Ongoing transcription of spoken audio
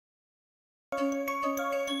Now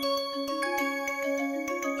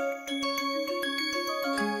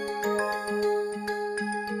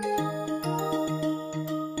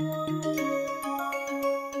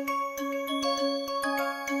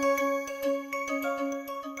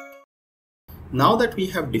that we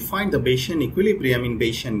have defined the Bayesian equilibrium in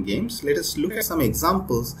Bayesian games, let us look at some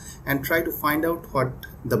examples and try to find out what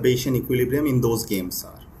the Bayesian equilibrium in those games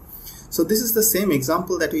are. So this is the same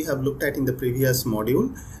example that we have looked at in the previous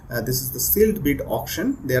module. This is the sealed bid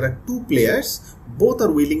auction. There are two players, both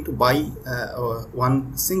are willing to buy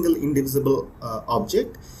one single indivisible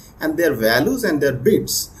object, and their values and their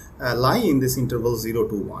bids lie in this interval 0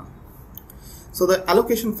 to 1. So the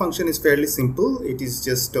allocation function is fairly simple. It is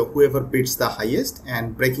just whoever bids the highest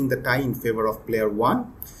and breaking the tie in favor of player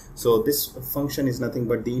 1. So this function is nothing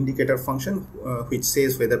but the indicator function which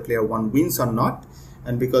says whether player 1 wins or not.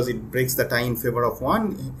 And because it breaks the tie in favor of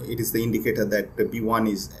 1, it is the indicator that B1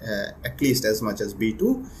 is at least as much as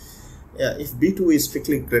B2. If B2 is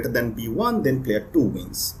strictly greater than B1, then player 2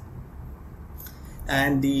 wins.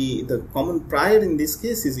 And the common prior in this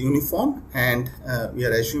case is uniform, and we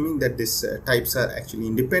are assuming that these types are actually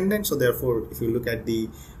independent. So therefore, if you look at the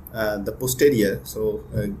posterior, so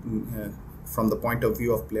from the point of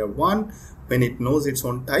view of player 1, when it knows its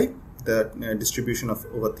own type, the distribution of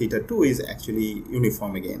over theta 2 is actually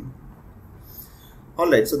uniform again.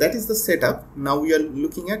 Alright, so that is the setup. Now we are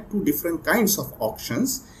looking at two different kinds of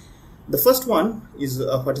auctions. The first one is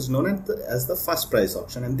what is known as the first price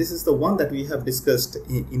auction, and this is the one that we have discussed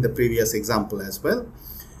in the previous example as well.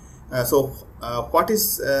 What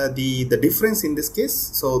is the difference in this case?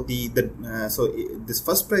 So this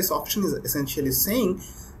first price auction is essentially saying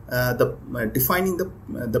defining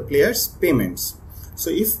the players' payments. So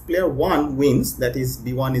if player 1 wins, that is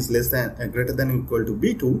B1 is less than greater than or equal to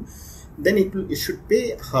B2, then it should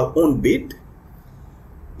pay her own bid.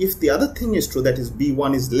 If the other thing is true, that is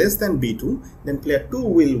B1 is less than B2, then player 2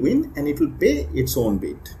 will win and it will pay its own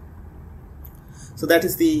bid. So that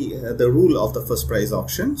is the rule of the first price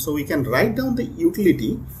auction. So we can write down the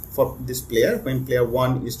utility for this player when player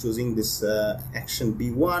 1 is choosing this action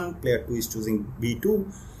B1, player 2 is choosing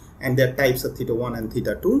B2, and their types are theta 1 and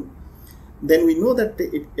theta 2. Then we know that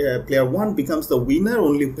player 1 becomes the winner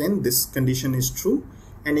only when this condition is true,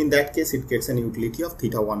 and in that case it gets an utility of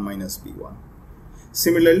theta 1 minus B1.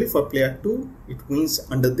 Similarly, for player 2, it wins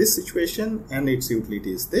under this situation and its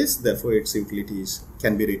utility is this, therefore its utility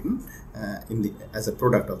can be written as a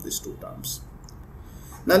product of these two terms.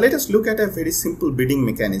 Now let us look at a very simple bidding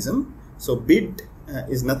mechanism. So bid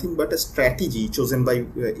is nothing but a strategy chosen by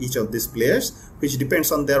each of these players, which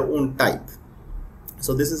depends on their own type.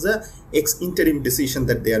 So this is a ex interim decision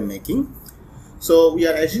that they are making. So we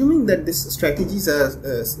are assuming that these strategies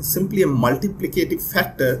are simply a multiplicative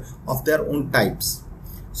factor of their own types.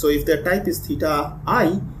 So if their type is theta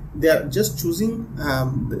I, they are just choosing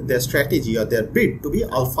their strategy or their bid to be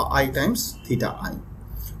alpha I times theta I,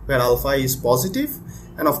 where alpha I is positive,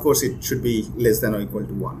 and of course it should be less than or equal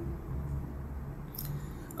to 1.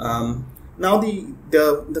 Now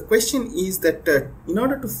the question is that in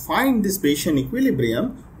order to find this Bayesian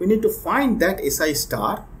equilibrium, we need to find that SI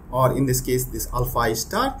star, or in this case this alpha I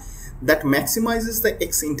star, that maximizes the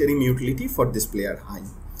ex interim utility for this player I.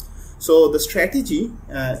 So the strategy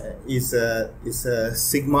is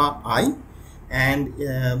sigma I, and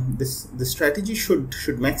the strategy should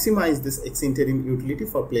maximize this ex interim utility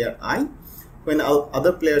for player I when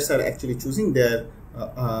other players are actually choosing their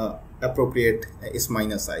appropriate S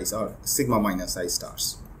minus I's or sigma minus I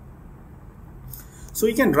stars. So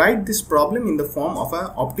we can write this problem in the form of an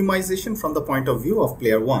optimization from the point of view of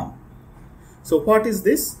player 1. So what is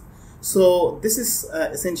this? So this is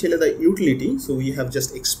essentially the utility. So we have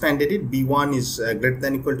just expanded it. B1 is greater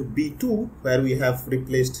than or equal to B2, where we have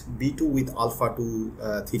replaced B2 with alpha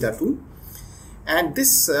 2 theta 2. And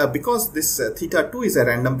this because this theta 2 is a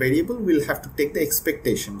random variable, we'll have to take the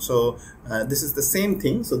expectation. So this is the same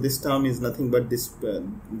thing. So this term is nothing but this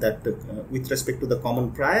with respect to the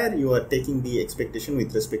common prior, you are taking the expectation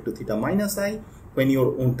with respect to theta minus I when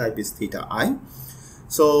your own type is theta I.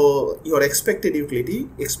 So your expected utility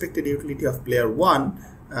of player 1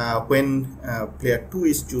 when player 2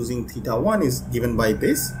 is choosing theta 1 is given by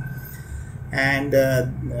this. And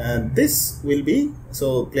this will be,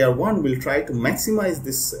 so player 1 will try to maximize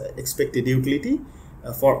this expected utility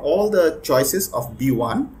for all the choices of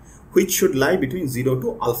B1, which should lie between 0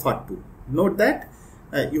 to alpha 2. Note that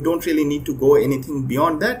you don't really need to go anything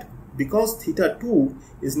beyond that, because theta 2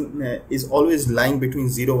 is always lying between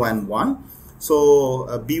 0 and 1. So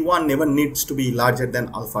B1 never needs to be larger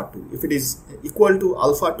than alpha 2. If it is equal to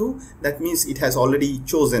alpha 2, that means it has already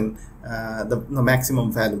chosen the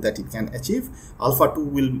maximum value that it can achieve. Alpha 2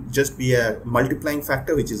 will just be a multiplying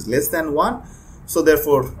factor which is less than 1. So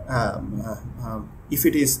therefore,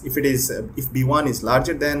 if B1 is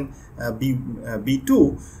larger than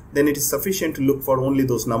B2, then it is sufficient to look for only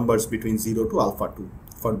those numbers between 0 to alpha 2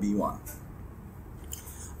 for B1.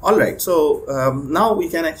 Alright, so now we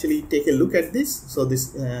can actually take a look at this. So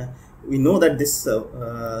this we know that this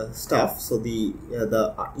stuff, so the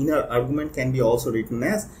inner argument can be also written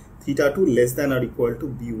as theta 2 less than or equal to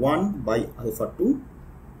B1 by alpha 2,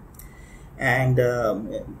 and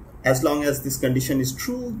as long as this condition is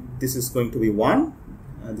true, this is going to be 1,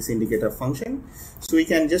 this indicator function. So we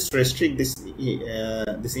can just restrict this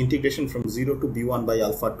this integration from 0 to B1 by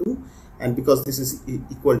alpha 2, and because this is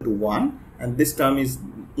equal to 1 and this term is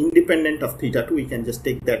independent of theta 2, we can just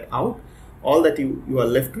take that out. All that you are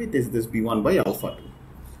left with is this B1 by alpha 2.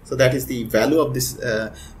 So that is the value of this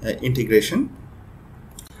integration.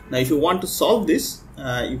 Now if you want to solve this,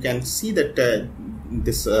 you can see that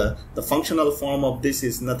the functional form of this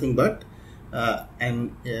is nothing but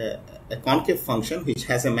a concave function which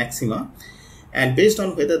has a maxima, and based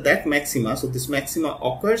on whether that maxima, so this maxima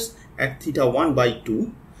occurs at theta 1 by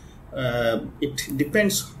 2, it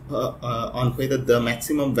depends on whether the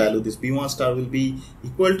maximum value, this B1 star, will be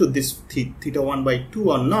equal to this theta 1 by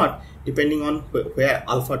 2 or not, depending on where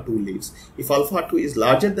alpha 2 lives. If alpha 2 is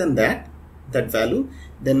larger than that value,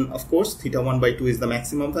 then of course theta 1 by 2 is the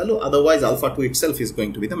maximum value, otherwise alpha 2 itself is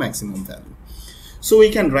going to be the maximum value. So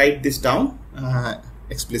we can write this down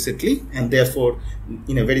explicitly, and therefore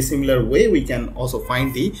in a very similar way we can also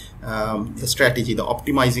find the strategy, the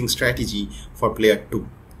optimizing strategy for player 2,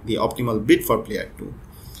 the optimal bid for player 2.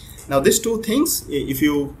 Now these two things, if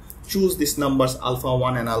you choose these numbers alpha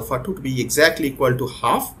 1 and alpha 2 to be exactly equal to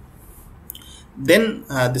half, then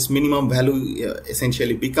this minimum value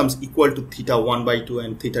essentially becomes equal to theta 1 by 2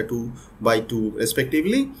 and theta 2 by 2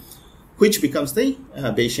 respectively, which becomes the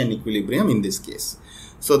Bayesian equilibrium in this case.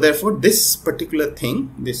 So therefore this particular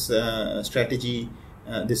thing, this strategy,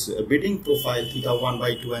 this bidding profile theta 1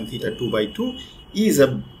 by 2 and theta 2 by 2 is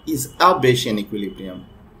a Bayesian equilibrium.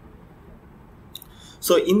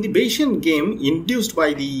 So in the Bayesian game induced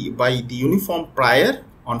by the uniform prior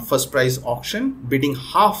on first price auction, bidding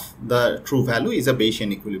half the true value is a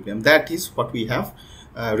Bayesian equilibrium. That is what we have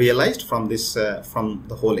realized from this from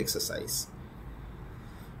the whole exercise.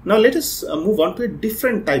 Now let us move on to a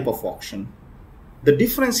different type of auction. The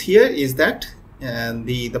difference here is that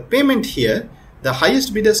the payment here, the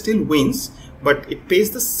highest bidder still wins, but it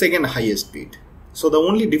pays the second highest bid. So the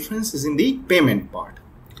only difference is in the payment part.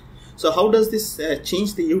 So how does this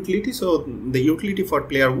change the utility? So the utility for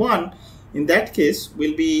player 1 in that case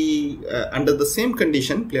will be under the same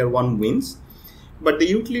condition, player 1 wins, but the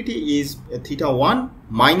utility is theta 1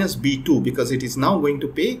 minus B2 because it is now going to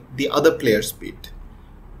pay the other player's bid.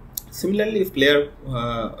 Similarly, if player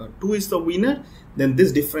 2 is the winner, then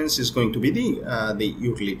this difference is going to be the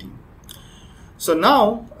utility. So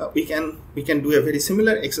now we can do a very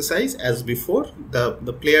similar exercise as before.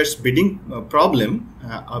 The player's bidding problem,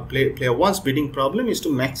 player 1's bidding problem is to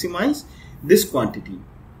maximize this quantity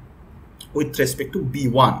with respect to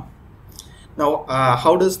B1. Now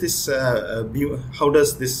how does this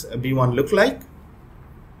B1 look like?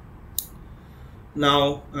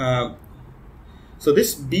 Now so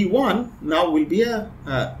this B1 now will be a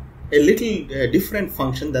little different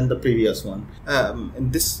function than the previous one.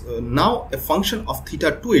 Now a function of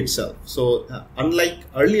theta 2 itself. So unlike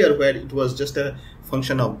earlier where it was just a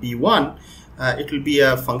function of B1, it will be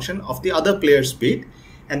a function of the other player's bid,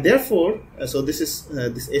 and therefore so this is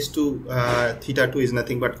this S2 theta 2 is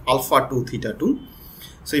nothing but alpha 2 theta 2.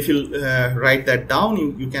 So if you write that down,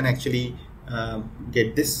 you can actually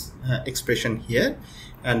get this expression here,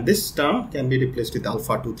 and this term can be replaced with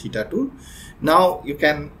alpha 2 theta 2. Now you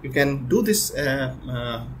can do this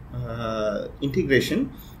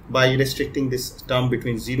integration by restricting this term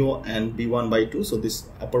between 0 and B1 by 2. So this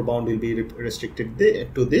upper bound will be restricted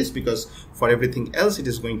to this, because for everything else it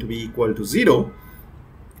is going to be equal to 0.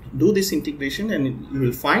 Do this integration and you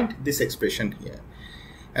will find this expression here.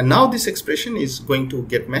 And now this expression is going to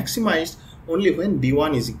get maximized only when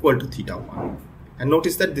B1 is equal to theta 1. And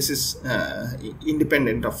notice that this is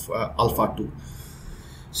independent of alpha 2.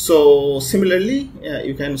 So similarly,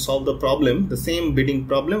 you can solve the problem, the same bidding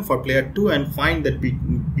problem for player 2, and find that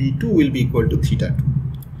B2 will be equal to theta 2.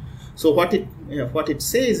 So what it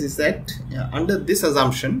says is that under this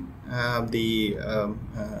assumption, the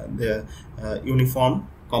uniform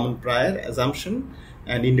common prior assumption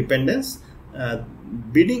and independence,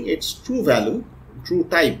 bidding its true value, true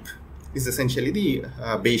type, is essentially the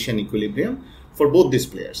Bayesian equilibrium for both these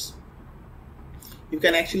players. You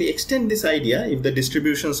can actually extend this idea if the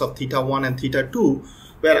distributions of theta 1 and theta 2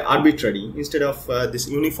 were arbitrary. Instead of this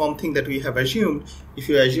uniform thing that we have assumed, if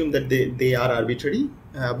you assume that they are arbitrary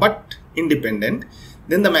but independent,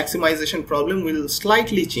 then the maximization problem will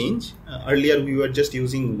slightly change. Earlier we were just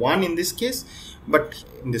using 1 in this case, but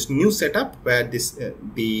in this new setup where this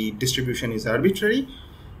the distribution is arbitrary,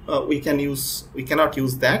 we cannot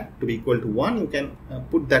use that to be equal to 1. You can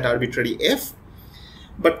put that arbitrary f,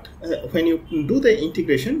 but when you do the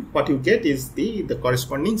integration, what you get is the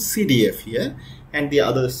corresponding CDF here, and the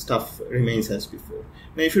other stuff remains as before.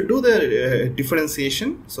 Now if you do the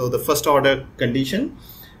differentiation, so the first order condition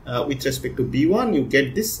with respect to B1, you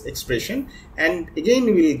get this expression, and again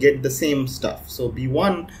we will get the same stuff. So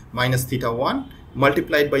B1 minus theta 1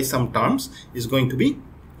 multiplied by some terms is going to be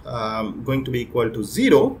equal to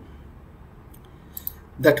 0.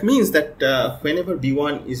 That means that whenever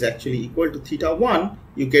B1 is actually equal to theta 1,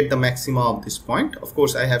 you get the maxima of this point. Of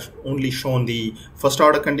course, I have only shown the first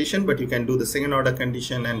order condition, but you can do the second order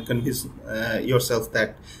condition and convince yourself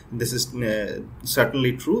that this is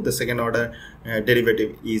certainly true. The second order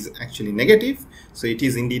derivative is actually negative, so it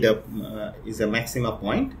is indeed a maxima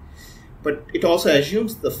point. But it also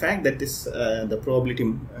assumes the fact that this the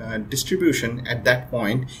probability distribution at that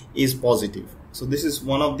point is positive. So this is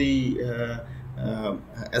one of the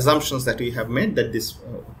assumptions that we have made, that this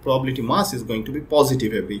probability mass is going to be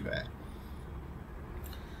positive everywhere.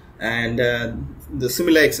 And the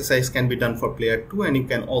similar exercise can be done for player 2, and you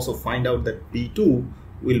can also find out that B2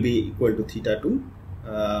 will be equal to theta 2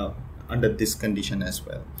 under this condition as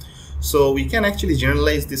well. So we can actually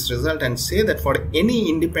generalize this result and say that for any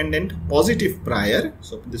independent positive prior,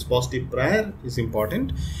 so this positive prior is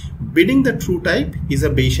important, bidding the true type is a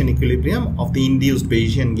Bayesian equilibrium of the induced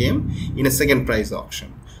Bayesian game in a second price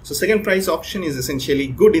auction. So second price auction is essentially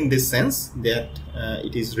good in this sense that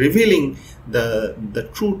it is revealing the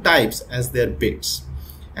true types as their bids.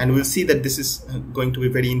 And we'll see that this is going to be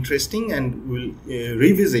very interesting, and we'll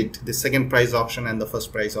revisit the second price auction and the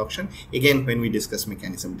first price auction again when we discuss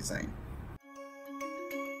mechanism design.